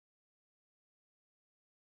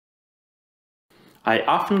I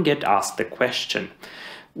often get asked the question,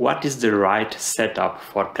 what is the right setup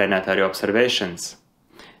for planetary observations?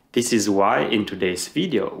 This is why in today's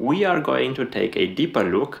video we are going to take a deeper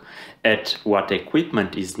look at what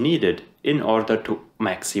equipment is needed in order to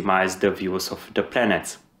maximize the views of the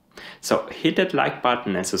planets. So hit that like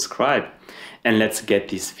button and subscribe, and let's get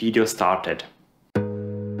this video started.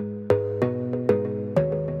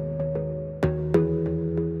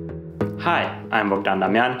 Hi, I'm Bogdan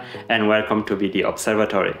Damian and welcome to VD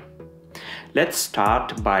Observatory. Let's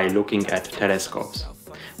start by looking at telescopes.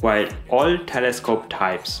 While all telescope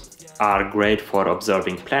types are great for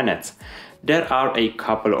observing planets, there are a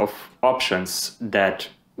couple of options that,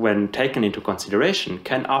 when taken into consideration,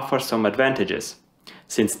 can offer some advantages.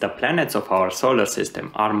 Since the planets of our solar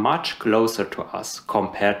system are much closer to us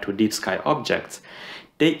compared to deep sky objects,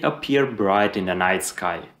 they appear bright in the night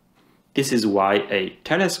sky. This is why a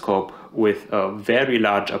telescope with a very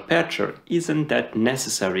large aperture isn't that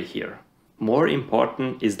necessary here. More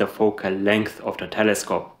important is the focal length of the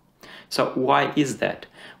telescope. So why is that?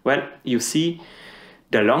 Well, you see,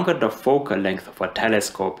 the longer the focal length of a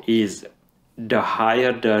telescope is, the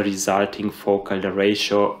higher the resulting focal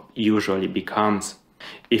ratio usually becomes.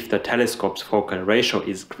 If the telescope's focal ratio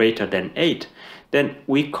is greater than 8, then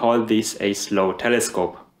we call this a slow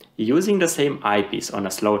telescope. Using the same eyepiece on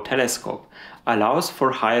a slow telescope allows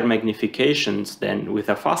for higher magnifications than with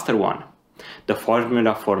a faster one. The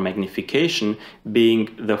formula for magnification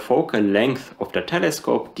being the focal length of the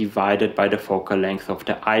telescope divided by the focal length of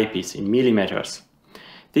the eyepiece in millimeters.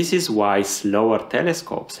 This is why slower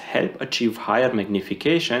telescopes help achieve higher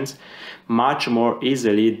magnifications much more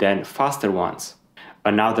easily than faster ones.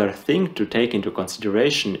 Another thing to take into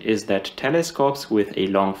consideration is that telescopes with a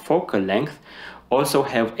long focal length also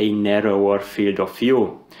have a narrower field of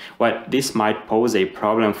view. While this might pose a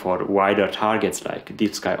problem for wider targets like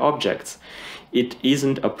deep sky objects, it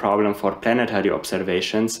isn't a problem for planetary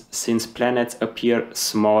observations since planets appear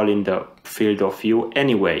small in the field of view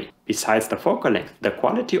anyway. Besides the focal length, the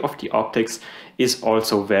quality of the optics is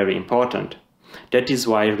also very important. That is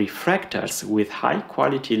why refractors with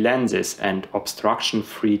high-quality lenses and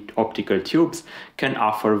obstruction-free optical tubes can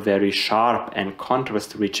offer very sharp and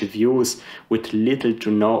contrast-rich views with little to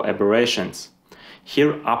no aberrations.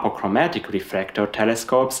 Here, apochromatic refractor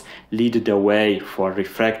telescopes lead the way for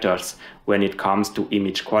refractors when it comes to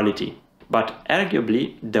image quality. But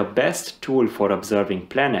arguably, the best tool for observing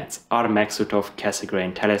planets are Maksutov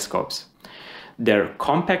Cassegrain telescopes. Their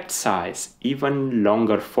compact size, even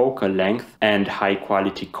longer focal length, and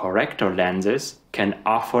high-quality corrector lenses can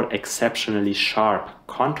offer exceptionally sharp,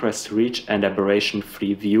 contrast-rich and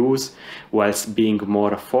aberration-free views whilst being more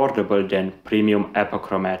affordable than premium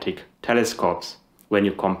apochromatic telescopes when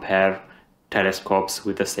you compare telescopes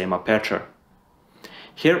with the same aperture.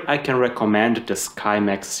 Here I can recommend the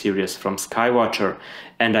SkyMax series from Skywatcher,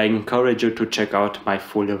 and I encourage you to check out my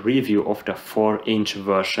full review of the 4-inch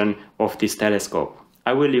version of this telescope.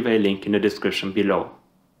 I will leave a link in the description below.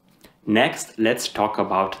 Next, let's talk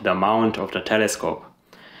about the mount of the telescope.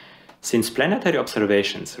 Since planetary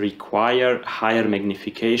observations require higher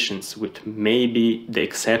magnifications, with maybe the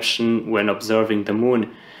exception when observing the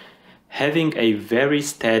moon, having a very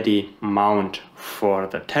steady mount for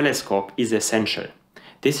the telescope is essential.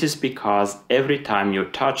 This is because every time you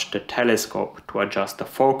touch the telescope to adjust the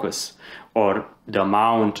focus or the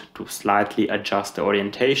mount to slightly adjust the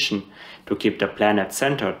orientation to keep the planet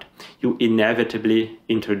centered, you inevitably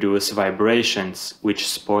introduce vibrations which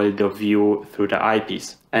spoil the view through the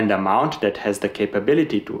eyepiece. And the mount that has the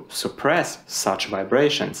capability to suppress such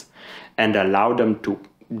vibrations and allow them to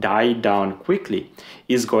die down quickly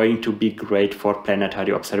is going to be great for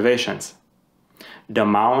planetary observations. The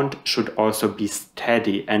mount should also be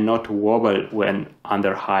steady and not wobble when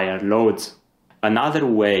under higher loads. Another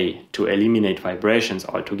way to eliminate vibrations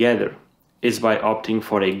altogether is by opting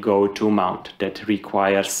for a go-to mount that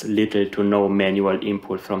requires little to no manual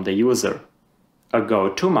input from the user. A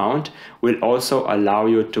go-to mount will also allow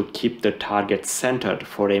you to keep the target centered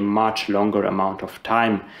for a much longer amount of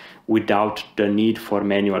time without the need for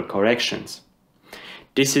manual corrections.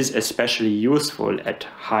 This is especially useful at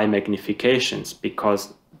high magnifications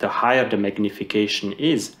because the higher the magnification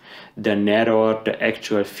is, the narrower the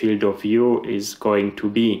actual field of view is going to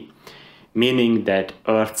be, meaning that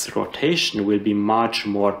Earth's rotation will be much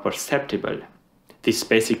more perceptible. This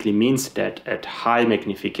basically means that at high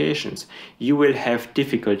magnifications, you will have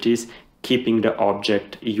difficulties keeping the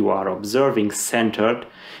object you are observing centered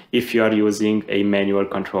if you are using a manual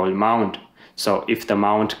control mount. So if the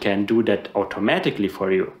mount can do that automatically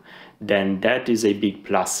for you, then that is a big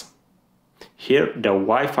plus. Here, the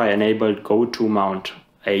Wi-Fi enabled go-to mount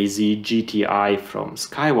AZ GTI from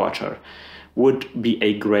Skywatcher would be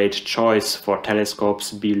a great choice for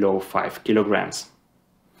telescopes below 5 kilograms.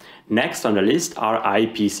 Next on the list are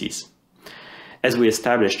eyepieces. As we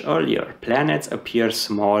established earlier, planets appear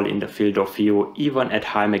small in the field of view even at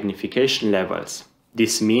high magnification levels.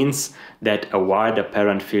 This means that a wide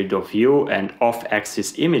apparent field of view and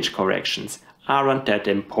off-axis image corrections aren't that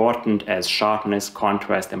important as sharpness,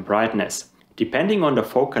 contrast and brightness. Depending on the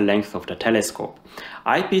focal length of the telescope,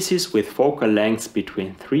 eyepieces with focal lengths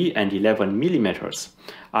between 3 and 11 millimeters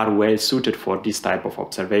are well suited for this type of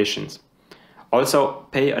observations. Also,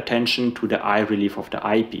 pay attention to the eye relief of the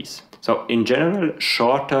eyepiece. So in general,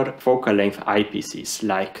 shorter focal length eyepieces,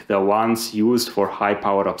 like the ones used for high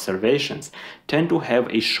power observations, tend to have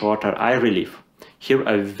a shorter eye relief. Here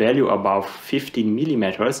a value above 15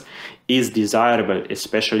 millimeters is desirable,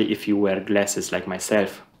 especially if you wear glasses like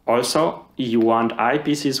myself. Also, you want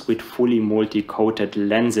eyepieces with fully multi-coated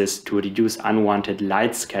lenses to reduce unwanted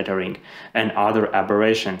light scattering and other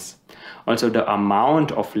aberrations. Also, the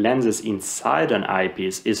amount of lenses inside an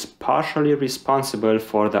eyepiece is partially responsible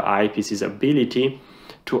for the eyepiece's ability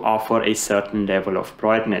to offer a certain level of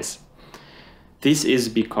brightness. This is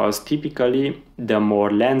because typically the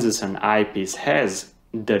more lenses an eyepiece has,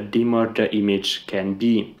 the dimmer the image can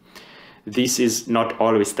be. This is not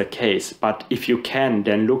always the case, but if you can,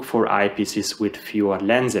 then look for eyepieces with fewer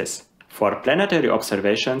lenses. For planetary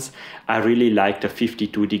observations, I really like the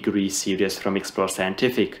 52° series from Explore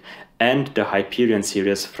Scientific and the Hyperion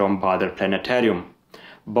series from Baader Planetarium.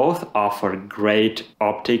 Both offer great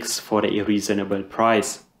optics for a reasonable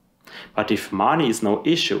price. But if money is no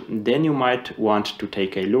issue, then you might want to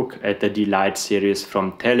take a look at the DeLite series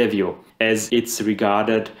from Tele Vue, as it's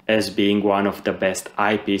regarded as being one of the best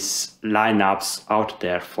eyepiece lineups out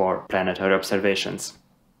there for planetary observations.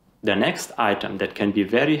 The next item that can be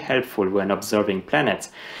very helpful when observing planets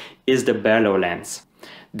is the Barlow lens.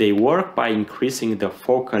 They work by increasing the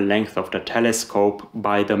focal length of the telescope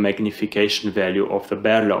by the magnification value of the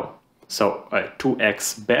Barlow. So a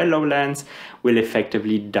 2x Barlow lens will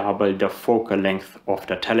effectively double the focal length of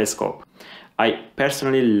the telescope. I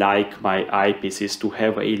personally like my eyepieces to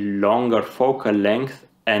have a longer focal length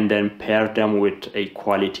and then pair them with a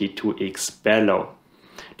quality 2x Barlow.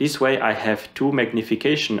 This way I have two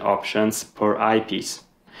magnification options per eyepiece.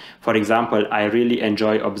 For example, I really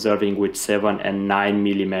enjoy observing with 7 and 9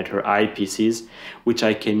 millimeter eyepieces, which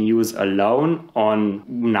I can use alone on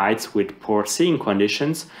nights with poor seeing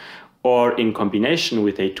conditions, or in combination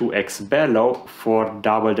with a 2x Barlow for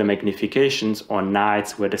double the magnifications on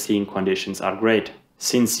nights where the seeing conditions are great.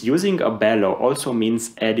 Since using a Barlow also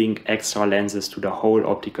means adding extra lenses to the whole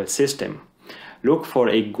optical system, look for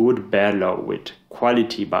a good Barlow with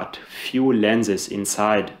quality but few lenses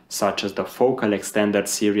inside, such as the Focal Extended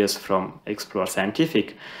series from Explore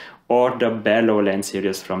Scientific or the Barlow lens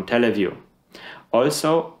series from Tele Vue.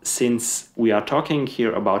 Also, since we are talking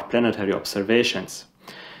here about planetary observations,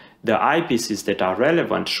 the eyepieces that are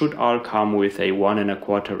relevant should all come with a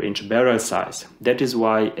 1¼ inch barrel size. That is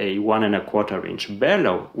why a 1¼ inch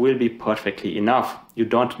Barlow will be perfectly enough. You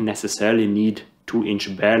don't necessarily need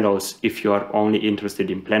 2-inch Barlows if you are only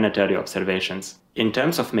interested in planetary observations. In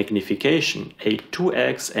terms of magnification, a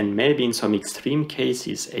 2x and maybe in some extreme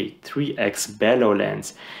cases a 3x Barlow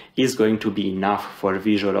lens is going to be enough for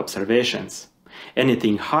visual observations.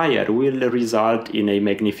 Anything higher will result in a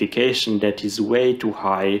magnification that is way too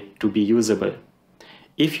high to be usable.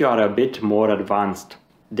 If you are a bit more advanced,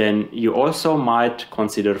 then you also might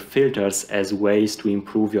consider filters as ways to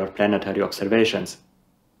improve your planetary observations.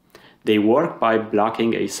 They work by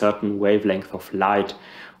blocking a certain wavelength of light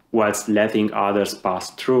whilst letting others pass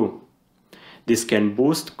through. This can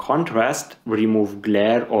boost contrast, remove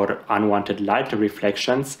glare or unwanted light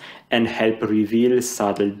reflections, and help reveal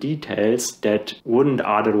subtle details that wouldn't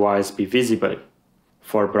otherwise be visible.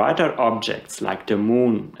 For brighter objects like the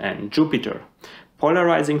Moon and Jupiter,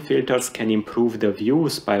 polarizing filters can improve the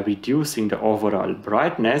views by reducing the overall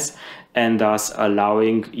brightness and thus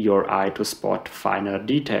allowing your eye to spot finer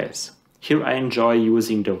details. Here I enjoy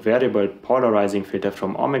using the variable polarizing filter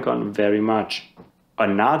from Omegon very much.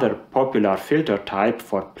 Another popular filter type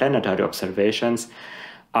for planetary observations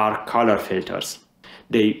are color filters.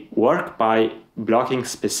 They work by blocking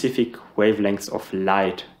specific wavelengths of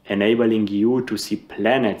light, enabling you to see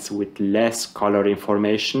planets with less color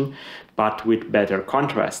information but with better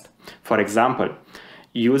contrast. For example,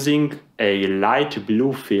 using a light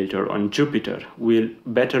blue filter on Jupiter will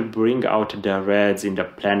better bring out the reds in the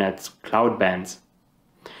planet's cloud bands.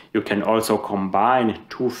 You can also combine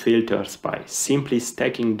two filters by simply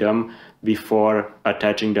stacking them before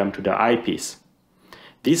attaching them to the eyepiece.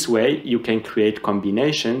 This way you can create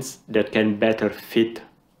combinations that can better fit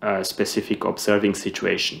a specific observing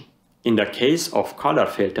situation. In the case of color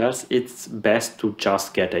filters, it's best to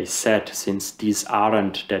just get a set, since these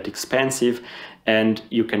aren't that expensive and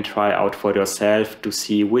you can try out for yourself to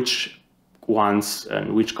see which ones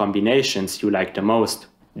and which combinations you like the most.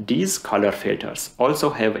 These color filters also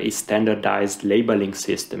have a standardized labeling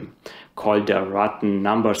system called the Rutten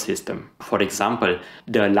number system. For example,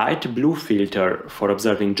 the light blue filter for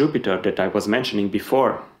observing Jupiter that I was mentioning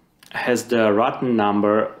before has the Rutten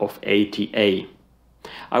number of 80A.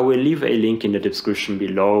 I will leave a link in the description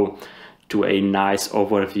below to a nice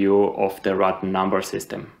overview of the Rutten number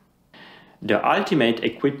system. The ultimate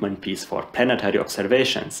equipment piece for planetary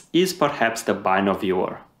observations is perhaps the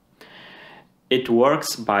Binoviewer. It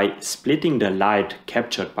works by splitting the light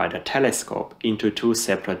captured by the telescope into two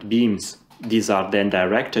separate beams. These are then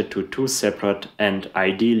directed to two separate and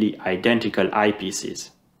ideally identical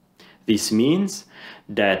eyepieces. This means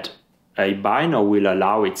that a bino will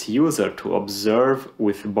allow its user to observe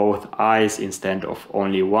with both eyes instead of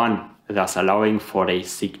only one, thus allowing for a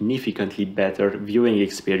significantly better viewing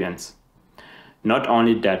experience. Not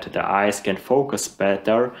only that the eyes can focus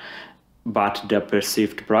better, but the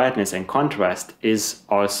perceived brightness and contrast is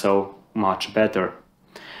also much better.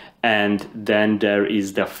 And then there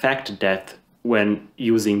is the fact that when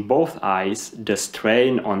using both eyes, the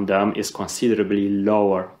strain on them is considerably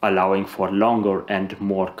lower, allowing for longer and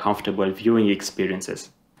more comfortable viewing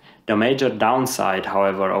experiences. The major downside,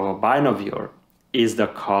 however, of a Binoviewer is the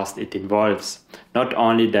cost it involves. Not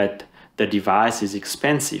only that the device is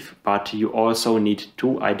expensive, but you also need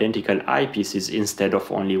two identical eyepieces instead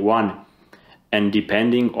of only one. And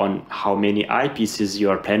depending on how many eyepieces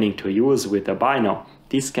you are planning to use with a bino,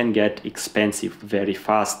 this can get expensive very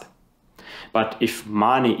fast. But if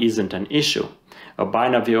money isn't an issue, a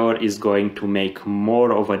Binoviewer is going to make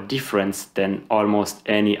more of a difference than almost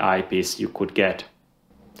any eyepiece you could get.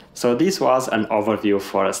 So this was an overview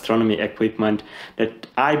for astronomy equipment that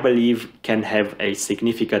I believe can have a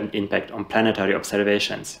significant impact on planetary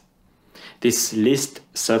observations. This list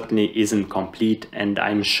certainly isn't complete, and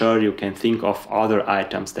I'm sure you can think of other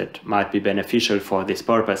items that might be beneficial for this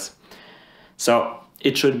purpose. So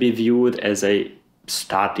it should be viewed as a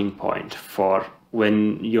starting point for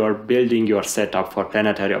when you're building your setup for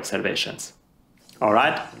planetary observations.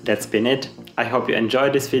 Alright, that's been it. I hope you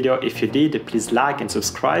enjoyed this video. If you did, please like and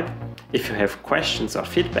subscribe. If you have questions or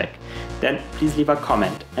feedback, then please leave a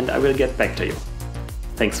comment and I will get back to you.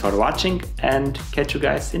 Thanks for watching and catch you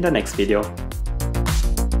guys in the next video.